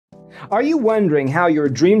Are you wondering how your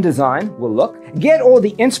dream design will look? Get all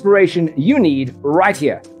the inspiration you need right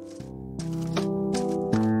here.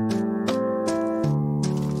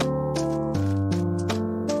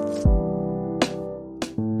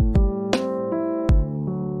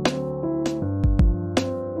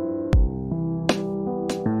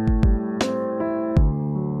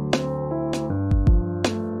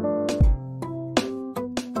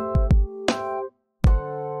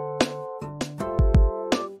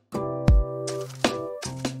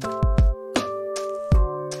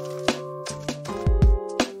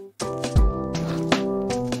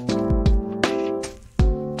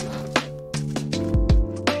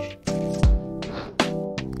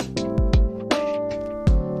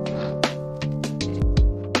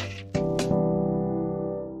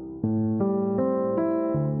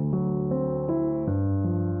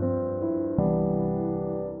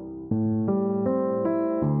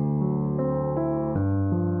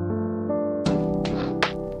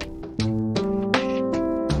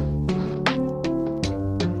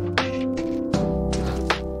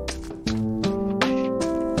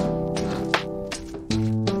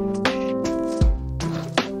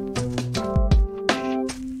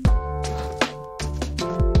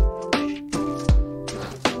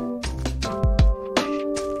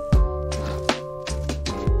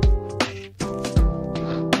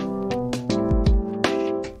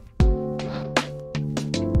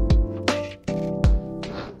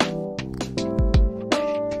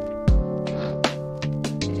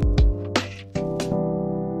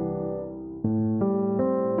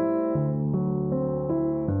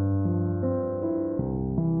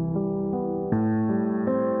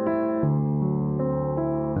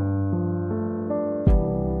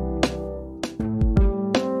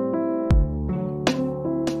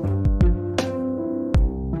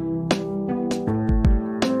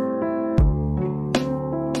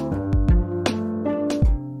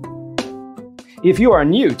 If you are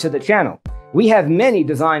new to the channel, we have many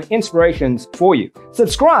design inspirations for you.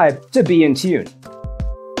 Subscribe to be in tune.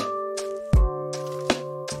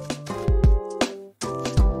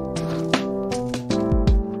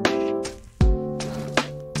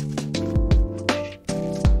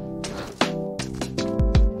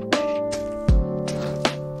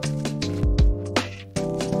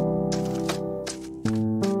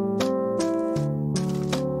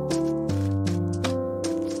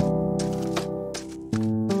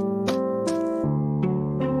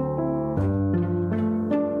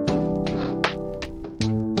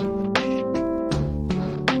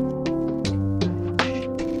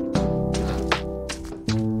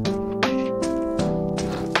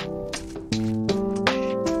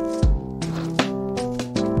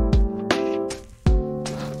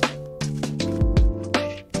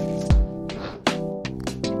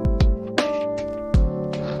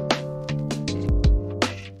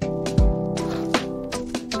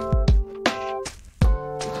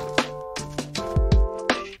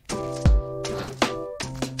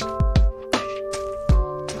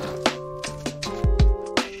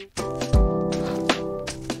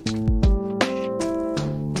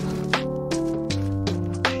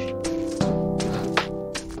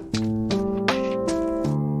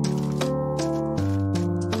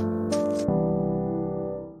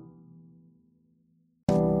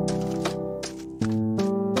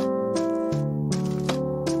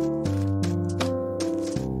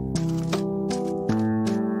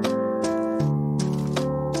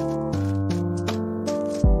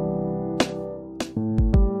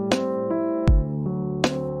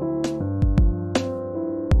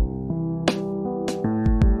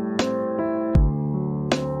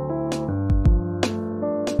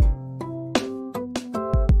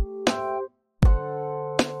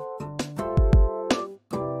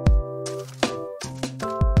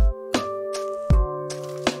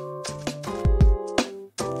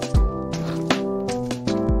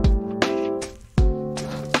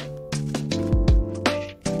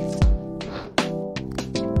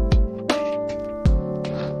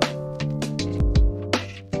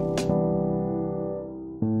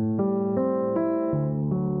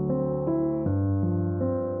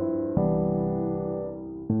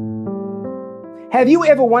 Have you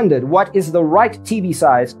ever wondered what is the right TV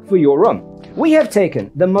size for your room? We have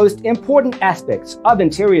taken the most important aspects of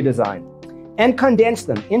interior design and condensed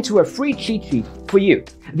them into a free cheat sheet for you.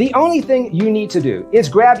 The only thing you need to do is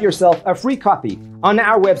grab yourself a free copy on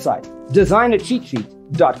our website,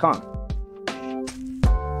 designercheatsheet.com.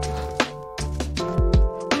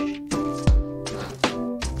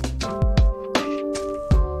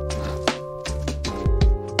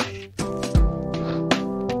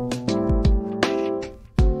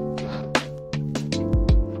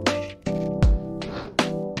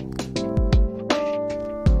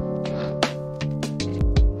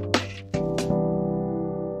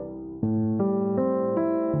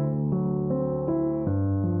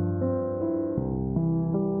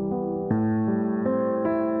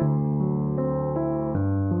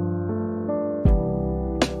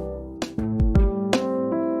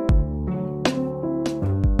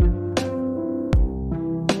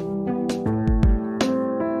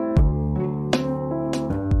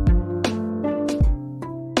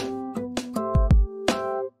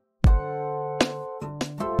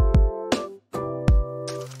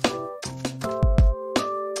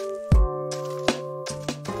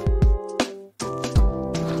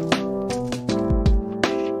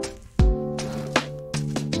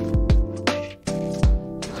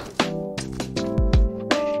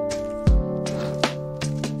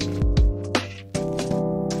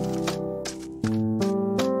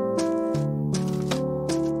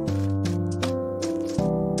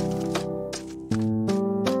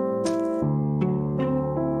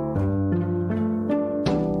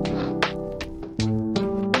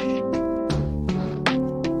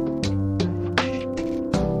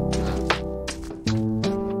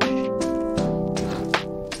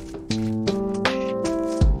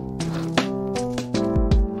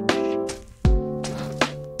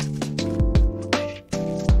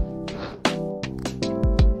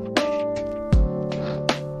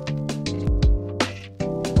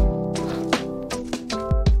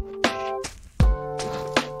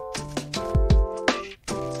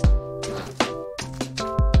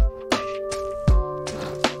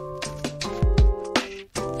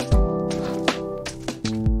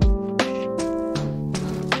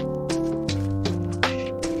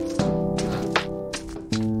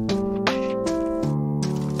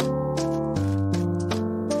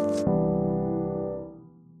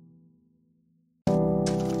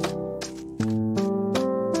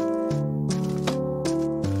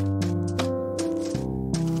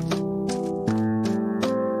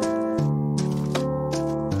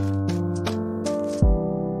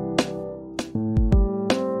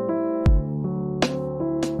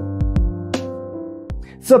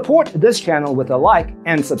 Support this channel with a like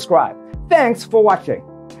and subscribe. Thanks for watching.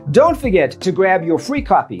 Don't forget to grab your free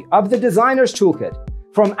copy of the Designer's Toolkit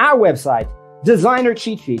from our website,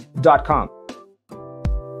 designercheatsheet.com.